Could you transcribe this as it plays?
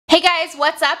Hey guys,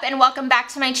 what's up and welcome back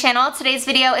to my channel. Today's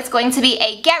video is going to be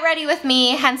a get ready with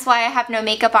me, hence why I have no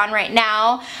makeup on right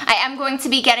now. I am going to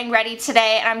be getting ready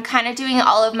today and I'm kind of doing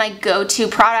all of my go-to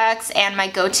products and my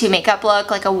go-to makeup look,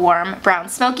 like a warm brown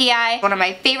smoky eye. One of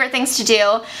my favorite things to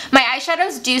do. My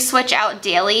eyeshadows do switch out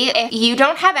daily. If you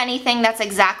don't have anything that's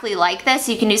exactly like this,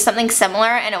 you can do something similar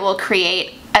and it will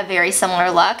create a very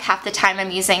similar look. Half the time I'm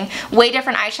using way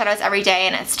different eyeshadows every day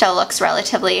and it still looks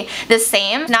relatively the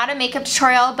same. Not a makeup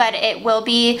tutorial, but it will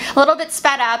be a little bit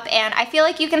sped up and I feel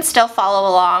like you can still follow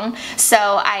along, so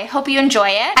I hope you enjoy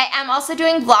it. I am also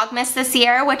doing Vlogmas this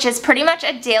year, which is pretty much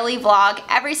a daily vlog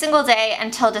every single day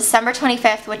until December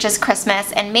 25th, which is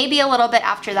Christmas, and maybe a little bit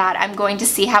after that. I'm going to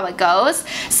see how it goes,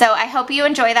 so I hope you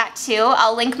enjoy that too.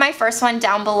 I'll link my first one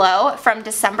down below from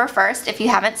December 1st if you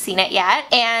haven't seen it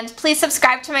yet, and please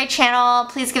subscribe to my channel.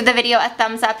 Please give the video a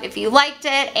thumbs up if you liked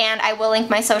it, and I will link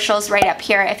my socials right up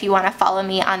here if you want to follow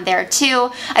me on there too.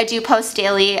 I do post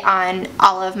daily on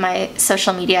all of my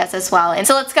social medias as well. And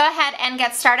so let's go ahead and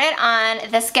get started on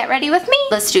this get ready with me.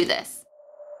 Let's do this.